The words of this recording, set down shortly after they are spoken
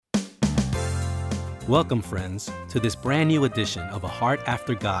Welcome, friends, to this brand new edition of A Heart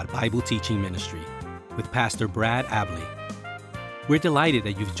After God Bible Teaching Ministry with Pastor Brad Abley. We're delighted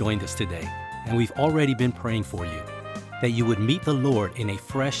that you've joined us today, and we've already been praying for you, that you would meet the Lord in a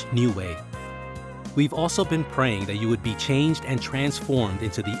fresh, new way. We've also been praying that you would be changed and transformed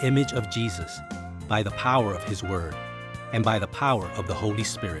into the image of Jesus by the power of His Word and by the power of the Holy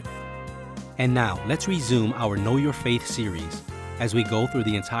Spirit. And now, let's resume our Know Your Faith series as we go through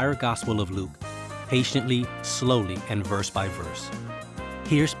the entire Gospel of Luke, patiently, slowly, and verse by verse.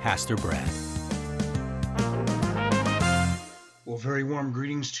 Here's Pastor Brad. Well, very warm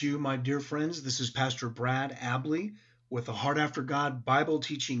greetings to you, my dear friends. This is Pastor Brad Abley with the Heart After God Bible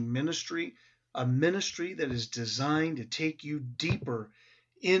Teaching Ministry, a ministry that is designed to take you deeper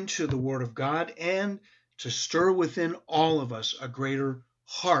into the Word of God and to stir within all of us a greater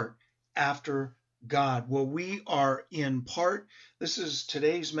heart after God. Well, we are in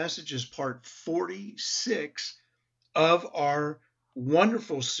today's message is part 46 of our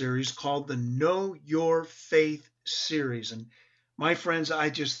wonderful series called the Know Your Faith series. And my friends, I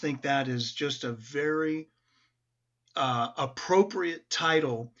just think that is just a very appropriate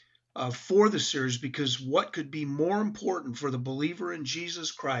title for the series, because what could be more important for the believer in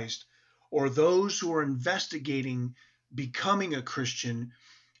Jesus Christ or those who are investigating becoming a Christian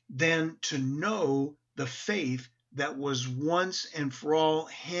than to know the faith that was once and for all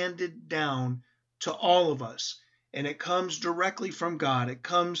handed down to all of us. And it comes directly from God. It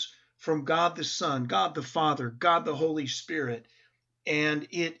comes from God the Son, God the Father, God the Holy Spirit. And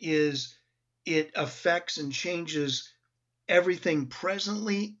it affects and changes everything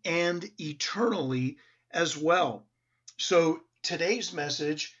presently and eternally as well. So today's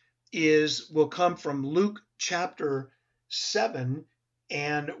message will come from Luke chapter 7,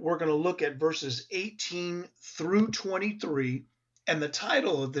 and we're going to look at verses 18 through 23. And the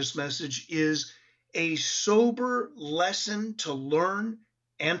title of this message is A Sober Lesson to Learn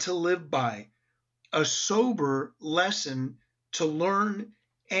and to Live By. A sober lesson to learn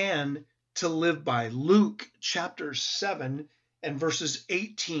and to live by. Luke chapter 7 and verses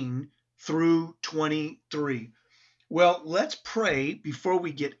 18 through 23. Well, let's pray before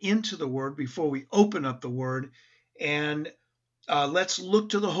we get into the Word, before we open up the Word, and let's look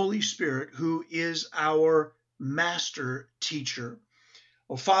to the Holy Spirit, who is our master teacher.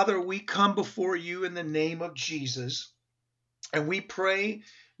 Well, Father, we come before you in the name of Jesus, and we pray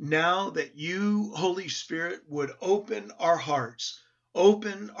now that you, Holy Spirit, would open our hearts,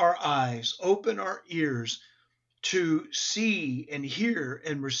 open our eyes, open our ears to see and hear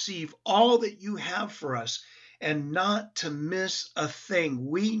and receive all that you have for us, and not to miss a thing.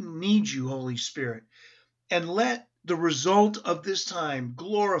 We need you, Holy Spirit. And let the result of this time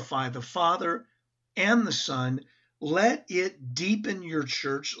glorify the Father and the Son. Let it deepen your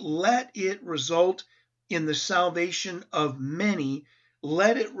church. Let it result in the salvation of many.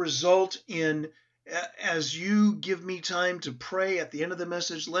 Let it result in, as you give me time to pray at the end of the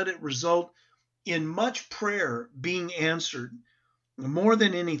message, let it result in much prayer being answered. More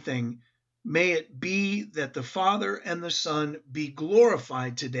than anything, may it be that the Father and the Son be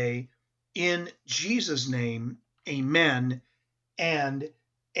glorified today. In Jesus' name, amen and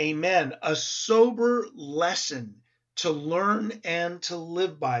amen. A sober lesson to learn and to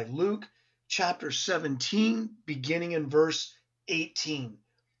live by. Luke chapter 17, beginning in verse 18.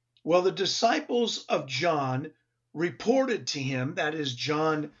 Well, the disciples of John reported to him, that is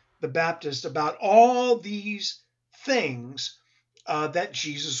John the Baptist, about all these things that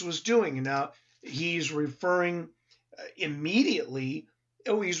Jesus was doing. Now, he's referring immediately,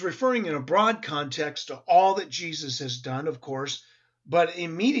 he's referring in a broad context to all that Jesus has done, of course, but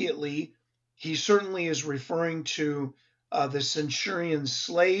immediately he certainly is referring to the centurion's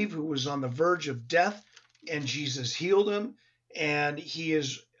slave who was on the verge of death, and Jesus healed him. And he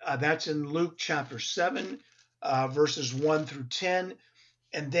is that's in Luke chapter 7, verses 1 through 10.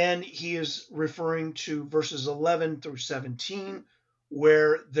 And then he is referring to verses 11 through 17,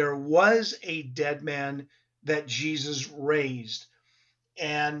 where there was a dead man that Jesus raised.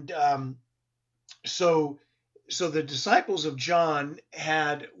 And so the disciples of John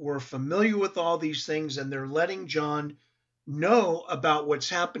were familiar with all these things, and they're letting John know about what's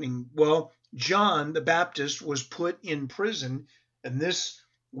happening. Well, John the Baptist was put in prison, and this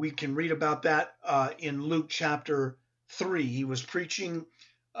we can read about that in Luke chapter 3. He was preaching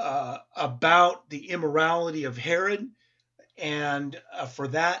about the immorality of Herod, and for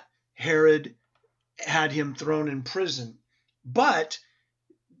that, Herod had him thrown in prison. But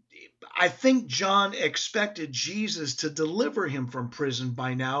I think John expected Jesus to deliver him from prison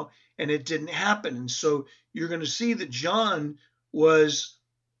by now, and it didn't happen. And so you're going to see that John was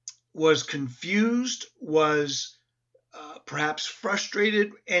was confused, was perhaps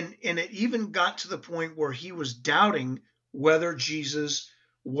frustrated, and it even got to the point where he was doubting whether Jesus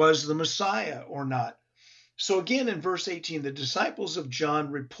was the Messiah or not. So again, in verse 18, the disciples of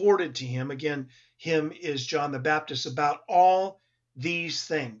John reported to him, again, him is John the Baptist, about all these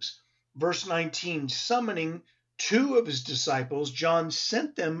things. Verse 19, summoning 2 of his disciples, John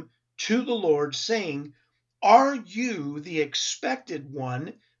sent them to the Lord, saying, "Are you the expected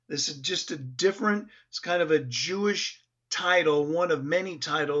one?" This is just it's kind of a Jewish title, one of many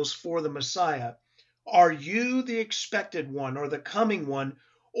titles for the Messiah. "Are you the expected one, or the coming one,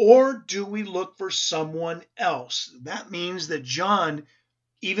 or do we look for someone else?" That means that John,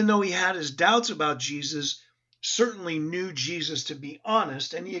 even though he had his doubts about Jesus, certainly knew Jesus to be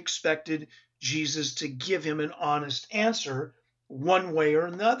honest, and he expected Jesus to give him an honest answer one way or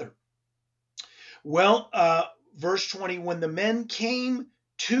another. Well, verse 20, when the men came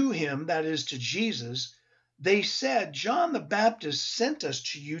to him, that is to Jesus, they said, "John the Baptist sent us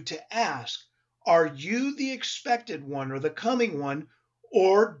to you to ask, are you the expected one, or the coming one,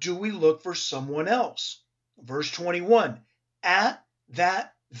 or do we look for someone else?" Verse 21, at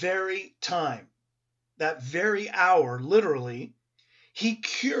that very time, that very hour, literally, he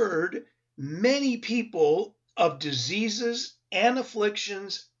cured many people of diseases and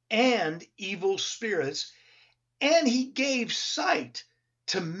afflictions and evil spirits, and he gave sight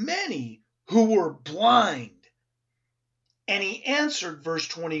to many who were blind. And he answered, verse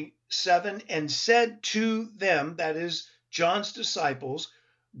 27, and said to them, that is John's disciples,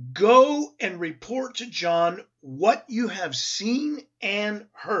 "Go and report to John what you have seen and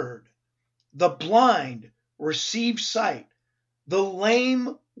heard. The blind receive sight, the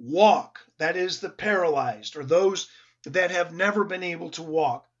lame walk," that is the paralyzed, or those that have never been able to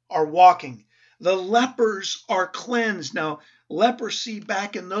walk, are walking. "The lepers are cleansed." Now, leprosy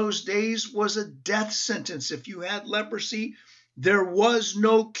back in those days was a death sentence. If you had leprosy, there was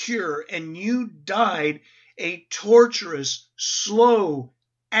no cure, and you died a torturous, slow,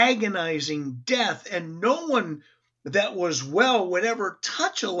 agonizing death, and no one that was well would ever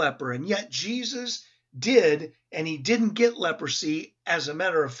touch a leper. And yet Jesus did, and he didn't get leprosy. As a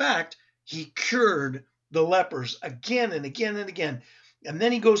matter of fact, he cured the lepers again and again and again. And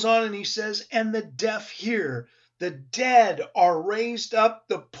then he goes on and he says, "And the deaf hear, the dead are raised up,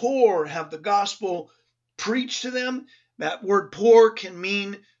 the poor have the gospel preached to them." That word poor can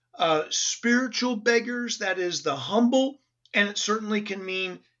mean spiritual beggars, that is the humble, and it certainly can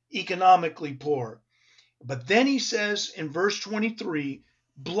mean economically poor. But then he says in verse 23,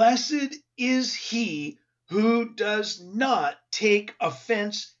 "Blessed is he who does not take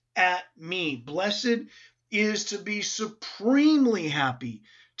offense at me." Blessed is to be supremely happy,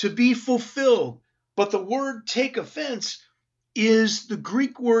 to be fulfilled. But the word take offense is the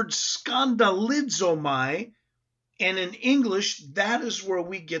Greek word skandalizomai, and in English, that is where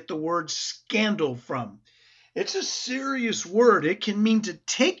we get the word scandal from. It's a serious word. It can mean to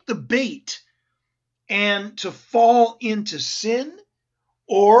take the bait and to fall into sin,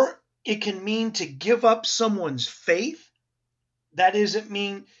 or it can mean to give up someone's faith. That is,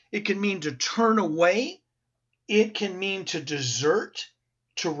 it can mean to turn away. It can mean to desert,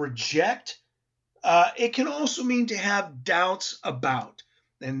 to reject. It can also mean to have doubts about.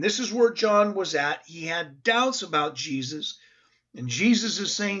 And this is where John was at. He had doubts about Jesus. And Jesus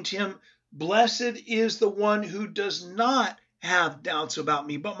is saying to him, "Blessed is the one who does not have doubts about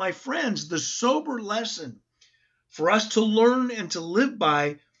me." But my friends, the sober lesson for us to learn and to live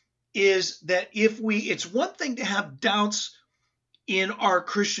by is that it's one thing to have doubts in our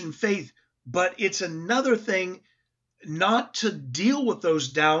Christian faith, but it's another thing not to deal with those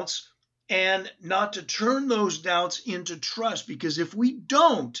doubts and not to turn those doubts into trust. Because if we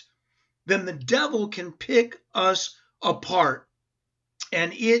don't, then the devil can pick us apart.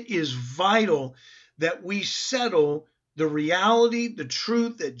 And it is vital that we settle the reality, the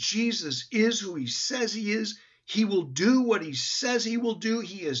truth that Jesus is who he says he is. He will do what he says he will do.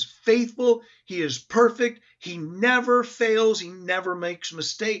 He is faithful. He is perfect. He never fails. He never makes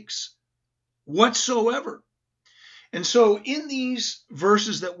mistakes whatsoever. And so in these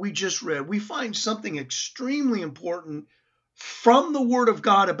verses that we just read, we find something extremely important from the Word of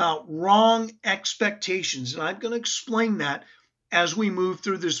God about wrong expectations. And I'm going to explain that as we move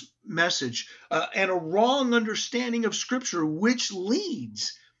through this message, and a wrong understanding of Scripture, which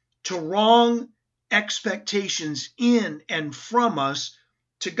leads to wrong expectations in and from us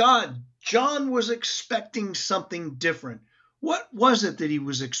to God. John was expecting something different. What was it that he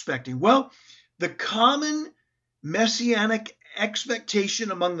was expecting? Well, the common messianic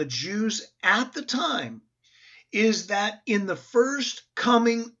expectation among the Jews at the time is that in the first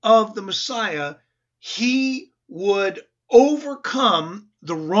coming of the Messiah, he would overcome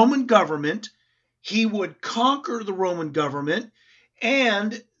the Roman government, he would conquer the Roman government,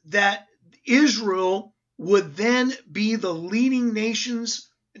 and that Israel would then be the leading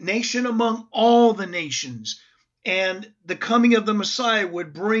nation among all the nations. And the coming of the Messiah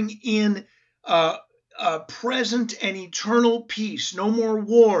would bring in present and eternal peace, no more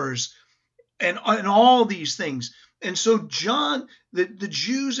wars, and all these things. And so John, the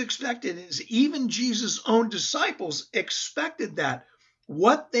Jews expected, is even Jesus' own disciples expected that.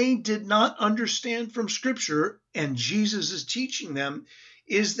 What they did not understand from Scripture, and Jesus is teaching them,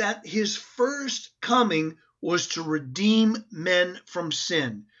 is that his first coming was to redeem men from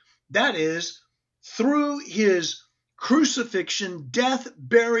sin. That is, through his crucifixion, death,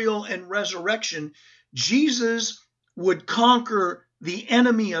 burial, and resurrection, Jesus would conquer the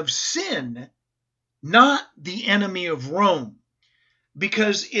enemy of sin, not the enemy of Rome,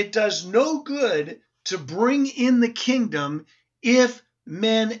 because it does no good to bring in the kingdom if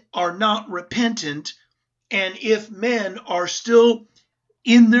men are not repentant and if men are still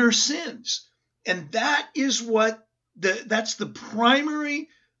in their sins. And that is that's the primary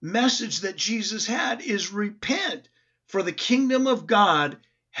message that Jesus had, is repent, for the kingdom of God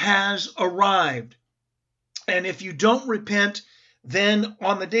has arrived. And if you don't repent, then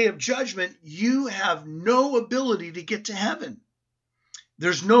on the day of judgment, you have no ability to get to heaven.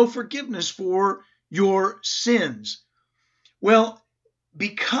 There's no forgiveness for your sins. Well,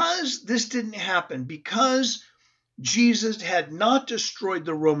 because this didn't happen, because Jesus had not destroyed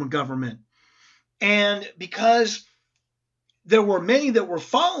the Roman government, and because there were many that were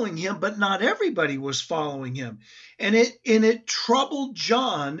following him, but not everybody was following him. And it troubled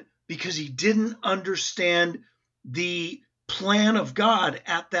John because he didn't understand the plan of God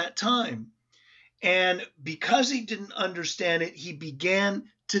at that time. And because he didn't understand it, he began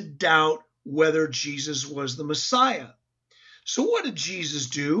to doubt whether Jesus was the Messiah. So what did Jesus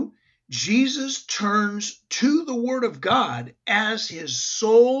do? Jesus turns to the Word of God as his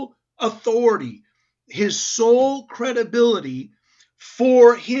sole authority, his sole credibility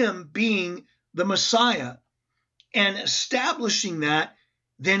for him being the Messiah. And establishing that,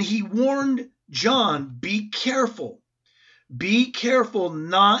 then he warned John, be careful. Be careful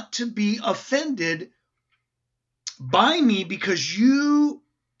not to be offended by me, because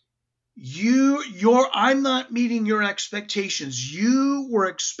I'm not meeting your expectations. You were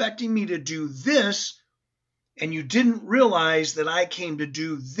expecting me to do this, and you didn't realize that I came to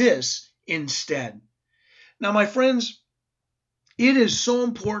do this instead. Now, my friends, it is so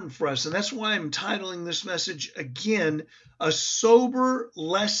important for us, and that's why I'm titling this message again, A Sober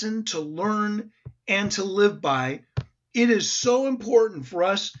Lesson to Learn and to Live By. It is so important for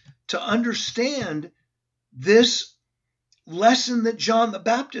us to understand this lesson that John the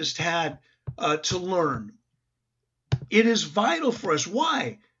Baptist had to learn. It is vital for us.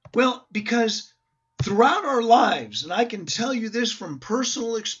 Why? Well, because throughout our lives, and I can tell you this from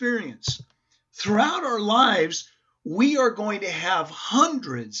personal experience, throughout our lives, we are going to have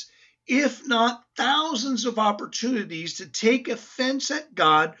hundreds, if not thousands, of opportunities to take offense at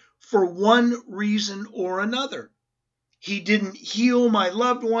God for one reason or another. He didn't heal my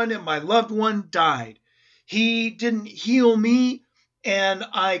loved one, and my loved one died. He didn't heal me, and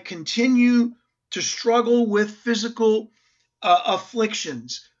I continue to struggle with physical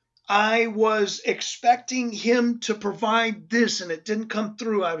afflictions. I was expecting him to provide this, and it didn't come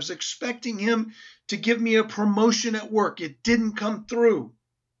through. I was expecting him to give me a promotion at work. It didn't come through.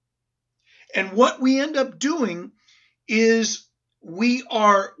 And what we end up doing is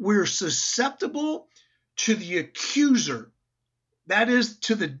we're susceptible to the accuser, that is,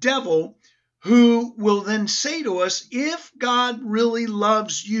 to the devil, who will then say to us, if God really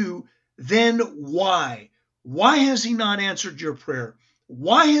loves you, then why? Why has he not answered your prayer?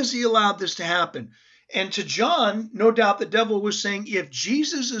 Why has he allowed this to happen? And to John, no doubt the devil was saying, if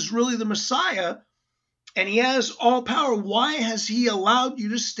Jesus is really the Messiah and he has all power, why has he allowed you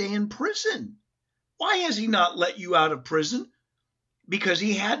to stay in prison? Why has he not let you out of prison? Because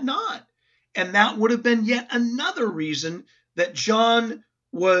he had not. And that would have been yet another reason that John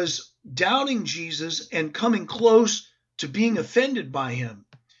was doubting Jesus and coming close to being offended by him.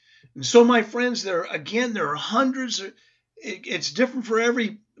 And so, my friends, there are hundreds. It's different for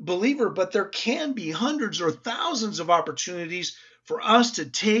every believer, but there can be hundreds or thousands of opportunities for us to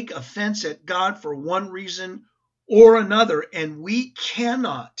take offense at God for one reason or another. And we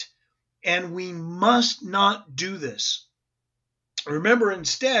cannot and we must not do this. Remember,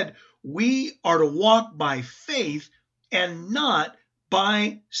 instead, we are to walk by faith and not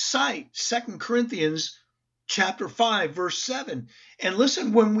by sight. 2 Corinthians chapter 5, verse 7. And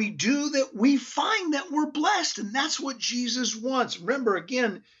listen, when we do that, we find that we're blessed. And that's what Jesus wants. Remember,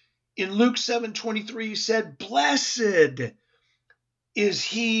 again, in Luke 7:23, he said, "Blessed is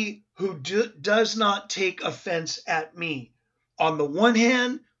he who does not take offense at me." On the one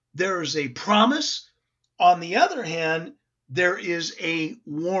hand, there is a promise. On the other hand, there is a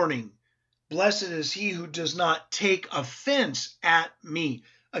warning. Blessed is he who does not take offense at me.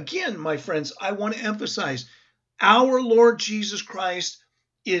 Again, my friends, I want to emphasize, our Lord Jesus Christ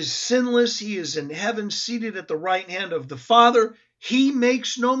is sinless. He is in heaven, seated at the right hand of the Father. He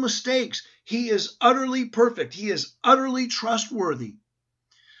makes no mistakes. He is utterly perfect. He is utterly trustworthy.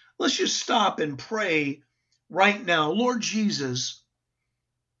 Let's just stop and pray right now. Lord Jesus,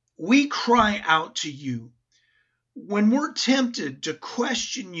 we cry out to you. When we're tempted to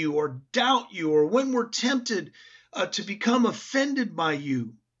question you or doubt you, or when we're tempted to become offended by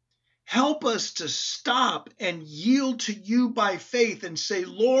you, help us to stop and yield to you by faith and say,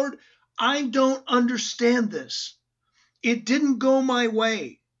 Lord, I don't understand this. It didn't go my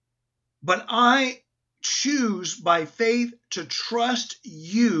way, but I choose by faith to trust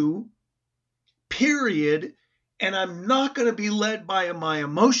you, period. And I'm not going to be led by my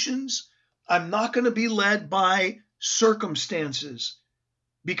emotions. I'm not going to be led by circumstances,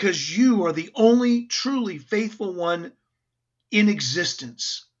 because you are the only truly faithful one in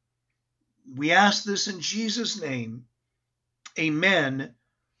existence. We ask this in Jesus' name. Amen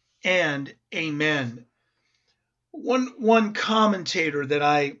and amen. One commentator that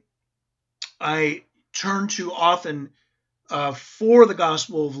I turn to often for the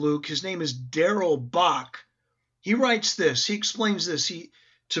Gospel of Luke, his name is Darrell Bock. He writes this. He explains this.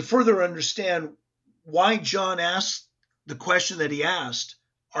 To further understand why John asked the question that he asked,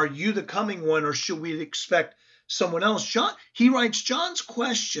 are you the coming one, or should we expect someone else? He writes, John's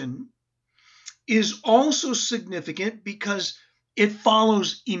question is also significant because it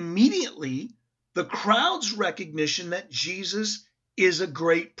follows immediately the crowd's recognition that Jesus is a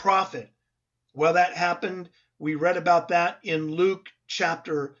great prophet. Well, that happened. We read about that in Luke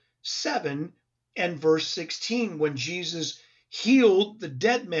chapter 7 and verse 16, when Jesus healed the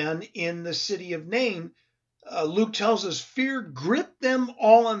dead man in the city of Nain. Luke tells us fear gripped them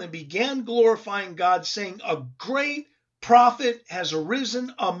all, and they began glorifying God, saying, a great prophet has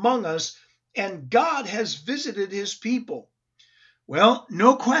arisen among us, and God has visited his people. Well,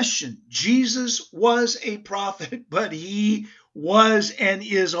 no question, Jesus was a prophet, but he was and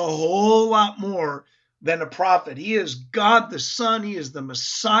is a whole lot more than a prophet. He is God the Son. He is the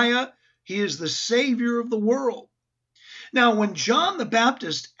Messiah. He is the Savior of the world. Now, when John the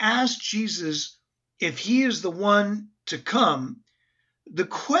Baptist asked Jesus if he is the one to come, the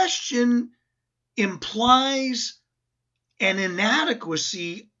question implies an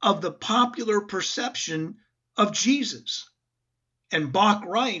inadequacy of the popular perception of Jesus. And Bock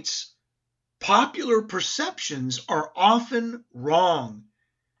writes, popular perceptions are often wrong.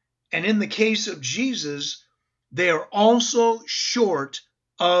 And in the case of Jesus, they are also short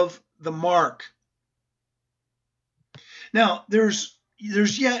of the mark. Now, there's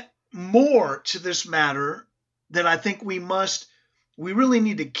yet more to this matter that I think we really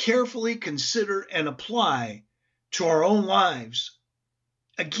need to carefully consider and apply to our own lives.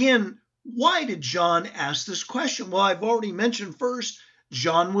 Again, why did John ask this question? Well, I've already mentioned first,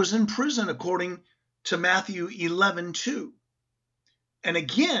 John was in prison according to Matthew 11:2. And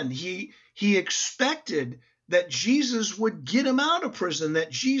again, he expected that Jesus would get him out of prison,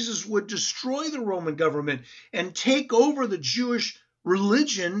 that Jesus would destroy the Roman government and take over the Jewish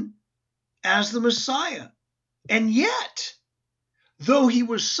religion as the Messiah. And yet, though he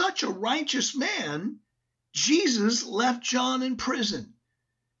was such a righteous man, Jesus left John in prison.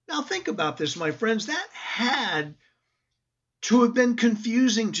 Now think about this, my friends. That had to have been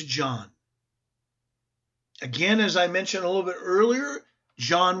confusing to John. Again, as I mentioned a little bit earlier,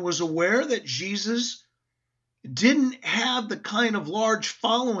 John was aware that Jesus didn't have the kind of large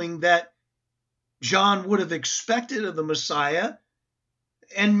following that John would have expected of the Messiah,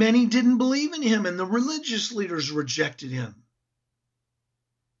 and many didn't believe in him, and the religious leaders rejected him.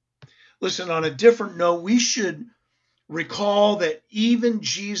 Listen, on a different note, we should recall that even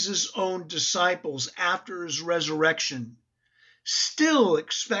Jesus' own disciples, after his resurrection, still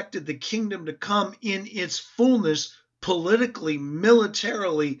expected the kingdom to come in its fullness politically,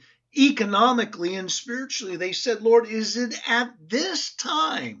 militarily, economically, and spiritually. They said, Lord, is it at this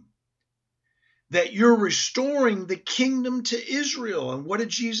time that you're restoring the kingdom to Israel? And what did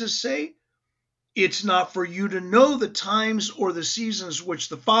Jesus say? It's not for you to know the times or the seasons which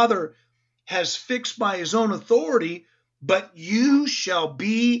the Father has fixed by his own authority, but you shall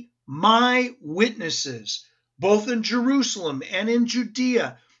be my witnesses both in Jerusalem and in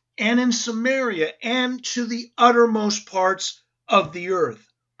Judea and in Samaria and to the uttermost parts of the earth.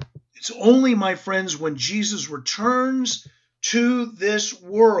 It's only, my friends, when Jesus returns to this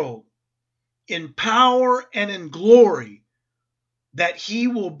world in power and in glory that he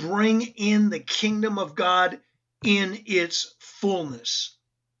will bring in the kingdom of God in its fullness.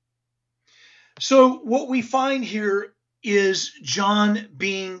 So what we find here is John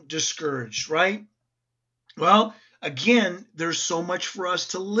being discouraged, right? Well, again, there's so much for us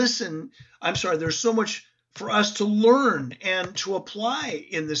to there's so much for us to learn and to apply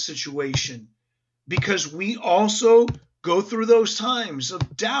in this situation, because we also go through those times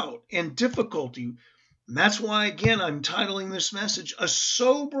of doubt and difficulty. And that's why, again, I'm titling this message, A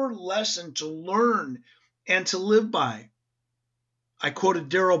Sober Lesson to Learn and to Live By. I quoted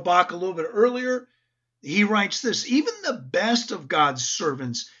Darrell Bock a little bit earlier. He writes this: even the best of God's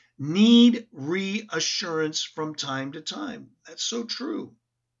servants need reassurance from time to time. That's so true.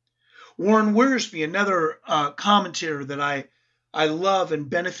 Warren Wiersbe, another commentator that I love and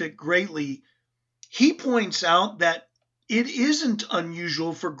benefit greatly, he points out that it isn't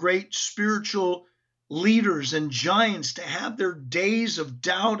unusual for great spiritual leaders and giants to have their days of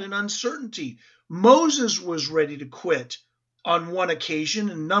doubt and uncertainty. Moses was ready to quit on one occasion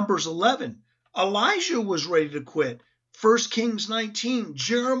in Numbers 11. Elijah was ready to quit, 1 Kings 19.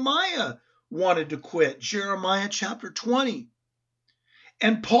 Jeremiah wanted to quit, Jeremiah chapter 20.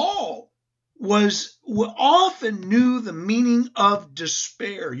 And Paul often knew the meaning of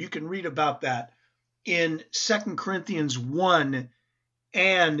despair. You can read about that in 2 Corinthians 1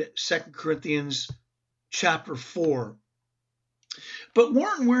 and 2 Corinthians chapter 4. But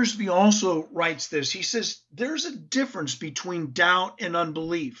Warren Wiersbe also writes this. He says, there's a difference between doubt and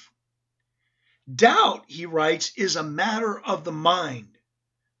unbelief. Doubt, he writes, is a matter of the mind.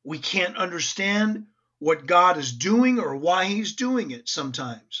 We can't understand what God is doing or why he's doing it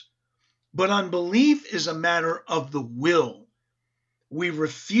sometimes. But unbelief is a matter of the will. We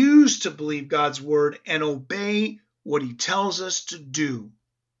refuse to believe God's word and obey what he tells us to do.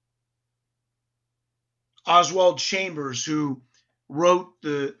 Oswald Chambers, who wrote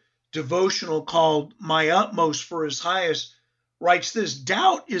the devotional called My Utmost for His Highest, writes this: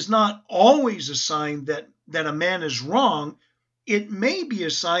 doubt is not always a sign that a man is wrong. It may be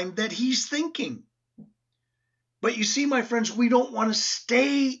a sign that he's thinking. But you see, my friends, we don't want to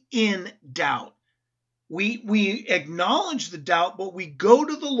stay in doubt. We acknowledge the doubt, but we go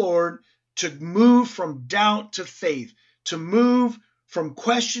to the Lord to move from doubt to faith, to move from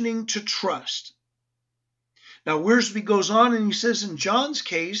questioning to trust. Now, Wiersbe goes on and he says, in John's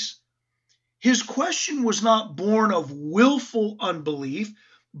case, his question was not born of willful unbelief,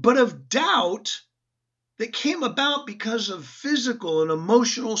 but of doubt that came about because of physical and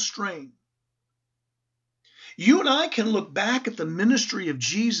emotional strain. You and I can look back at the ministry of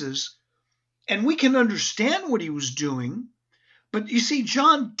Jesus and we can understand what he was doing, but you see,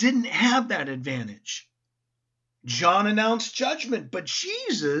 John didn't have that advantage. John announced judgment, but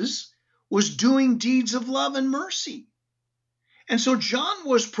Jesus was doing deeds of love and mercy. And so John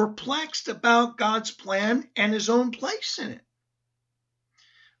was perplexed about God's plan and his own place in it.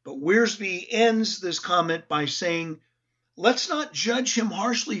 But Wiersbe ends this comment by saying, let's not judge him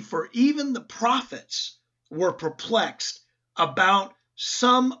harshly, for even the prophets were perplexed about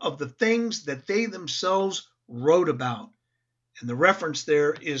some of the things that they themselves wrote about. And the reference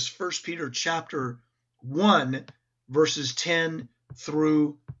there is 1 Peter chapter 1, verses 10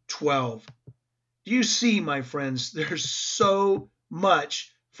 through 12. Do you see, my friends, there's so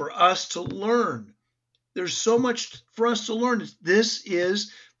much for us to learn. There's so much for us to learn.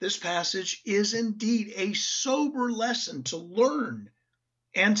 This passage is indeed a sober lesson to learn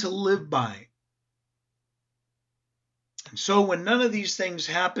and to live by. And so when none of these things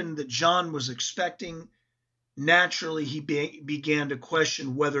happened that John was expecting, naturally he began to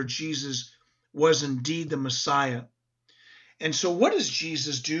question whether Jesus was indeed the Messiah. And so what does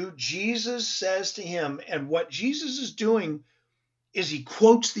Jesus do? Jesus says to him, and what Jesus is doing is he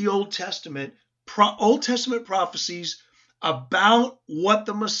quotes the Old Testament prophecies about what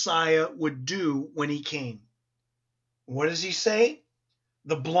the Messiah would do when he came. What does he say?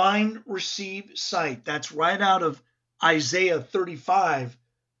 The blind receive sight. That's right out of Isaiah 35,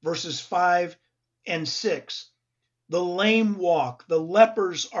 verses 5 and 6. The lame walk, the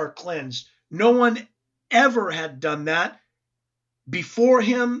lepers are cleansed. No one ever had done that before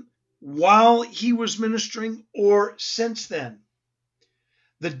him, while he was ministering, or since then.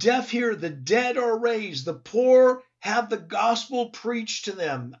 The deaf hear, the dead are raised, the poor have the gospel preached to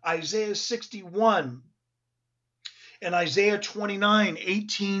them. Isaiah 61 and Isaiah 29,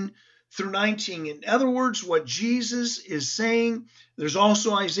 18 through 19. In other words, what Jesus is saying, there's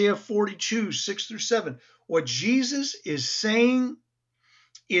also Isaiah 42, 6 through 7. What Jesus is saying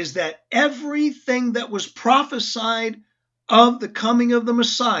is that everything that was prophesied of the coming of the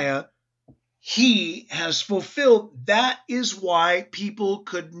Messiah, he has fulfilled. That is why people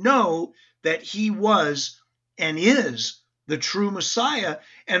could know that he was and is the true Messiah.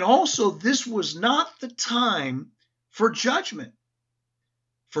 And also, this was not the time for judgment.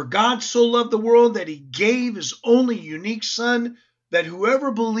 For God so loved the world that he gave his only unique Son, that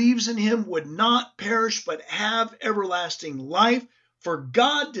whoever believes in him would not perish but have everlasting life. For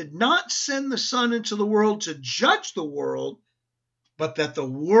God did not send the Son into the world to judge the world, but that the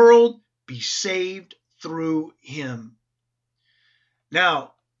world be saved through him.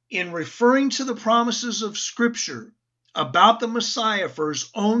 Now, in referring to the promises of Scripture about the Messiah for his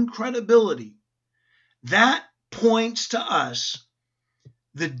own credibility, that points to us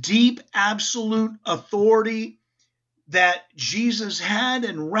the deep absolute authority that Jesus had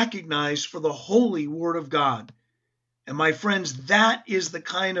and recognized for the holy Word of God. And my friends, that is the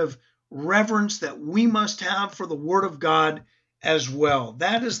kind of reverence that we must have for the Word of God as well.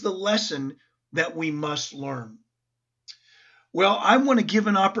 That is the lesson that we must learn. Well, I want to give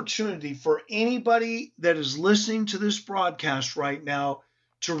an opportunity for anybody that is listening to this broadcast right now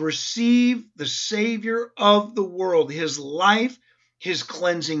to receive the Savior of the world, his life, his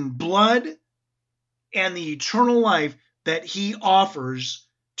cleansing blood, and the eternal life that he offers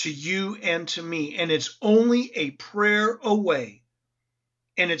to you and to me. And it's only a prayer away.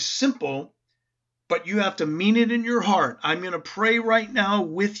 And it's simple, but you have to mean it in your heart. I'm going to pray right now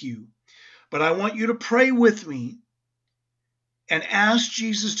with you, but I want you to pray with me and ask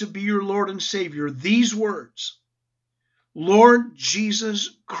Jesus to be your Lord and Savior. These words: Lord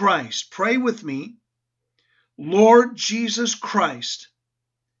Jesus Christ. Pray with me. Lord Jesus Christ,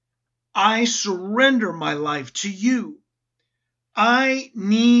 I surrender my life to you. I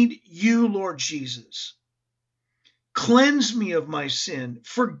need you, Lord Jesus. Cleanse me of my sin.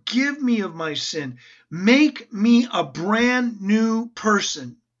 Forgive me of my sin. Make me a brand new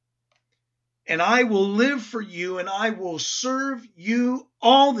person. And I will live for you, and I will serve you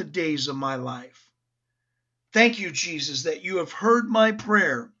all the days of my life. Thank you, Jesus, that you have heard my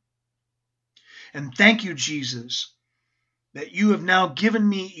prayer. And thank you, Jesus, that you have now given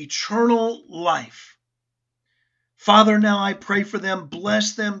me eternal life. Father, now I pray for them.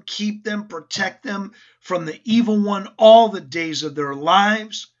 Bless them, keep them, protect them from the evil one all the days of their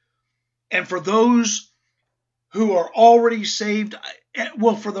lives. And for those who are already saved,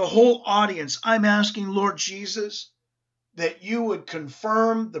 well, for the whole audience, I'm asking, Lord Jesus, that you would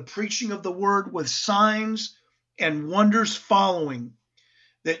confirm the preaching of the word with signs and wonders following.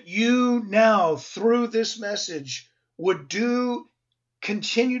 That you now, through this message, would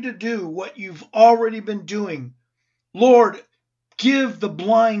continue to do what you've already been doing. Lord, give the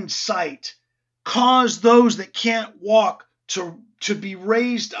blind sight. Cause those that can't walk to be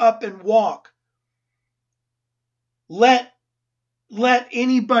raised up and walk. Let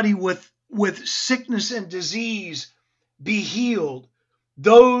anybody with sickness and disease be healed.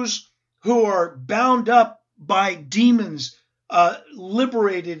 Those who are bound up by demons,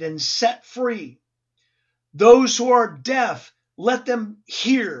 liberated and set free. Those who are deaf, let them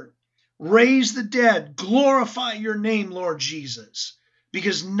hear. Raise the dead. Glorify your name, Lord Jesus,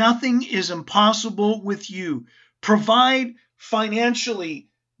 because nothing is impossible with you. Provide financially,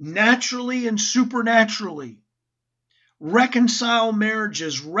 naturally, and supernaturally. Reconcile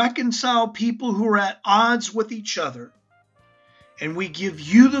marriages. Reconcile people who are at odds with each other. And we give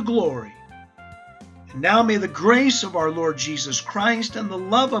you the glory. And now may the grace of our Lord Jesus Christ and the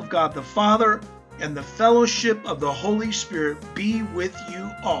love of God the Father and the fellowship of the Holy Spirit be with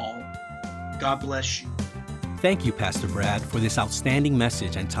you all. God bless you. Thank you, Pastor Brad, for this outstanding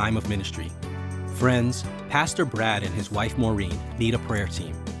message and time of ministry. Friends, Pastor Brad and his wife Maureen need a prayer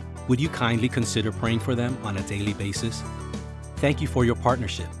team. Would you kindly consider praying for them on a daily basis? Thank you for your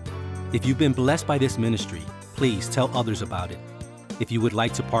partnership. If you've been blessed by this ministry, please tell others about it. If you would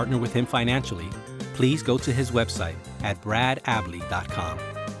like to partner with him financially, please go to his website at bradabley.com.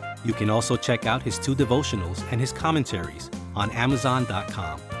 You can also check out his 2 devotionals and his commentaries on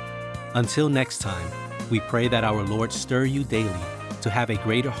Amazon.com. Until next time, we pray that our Lord stir you daily to have a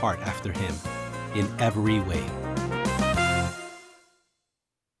greater heart after him in every way.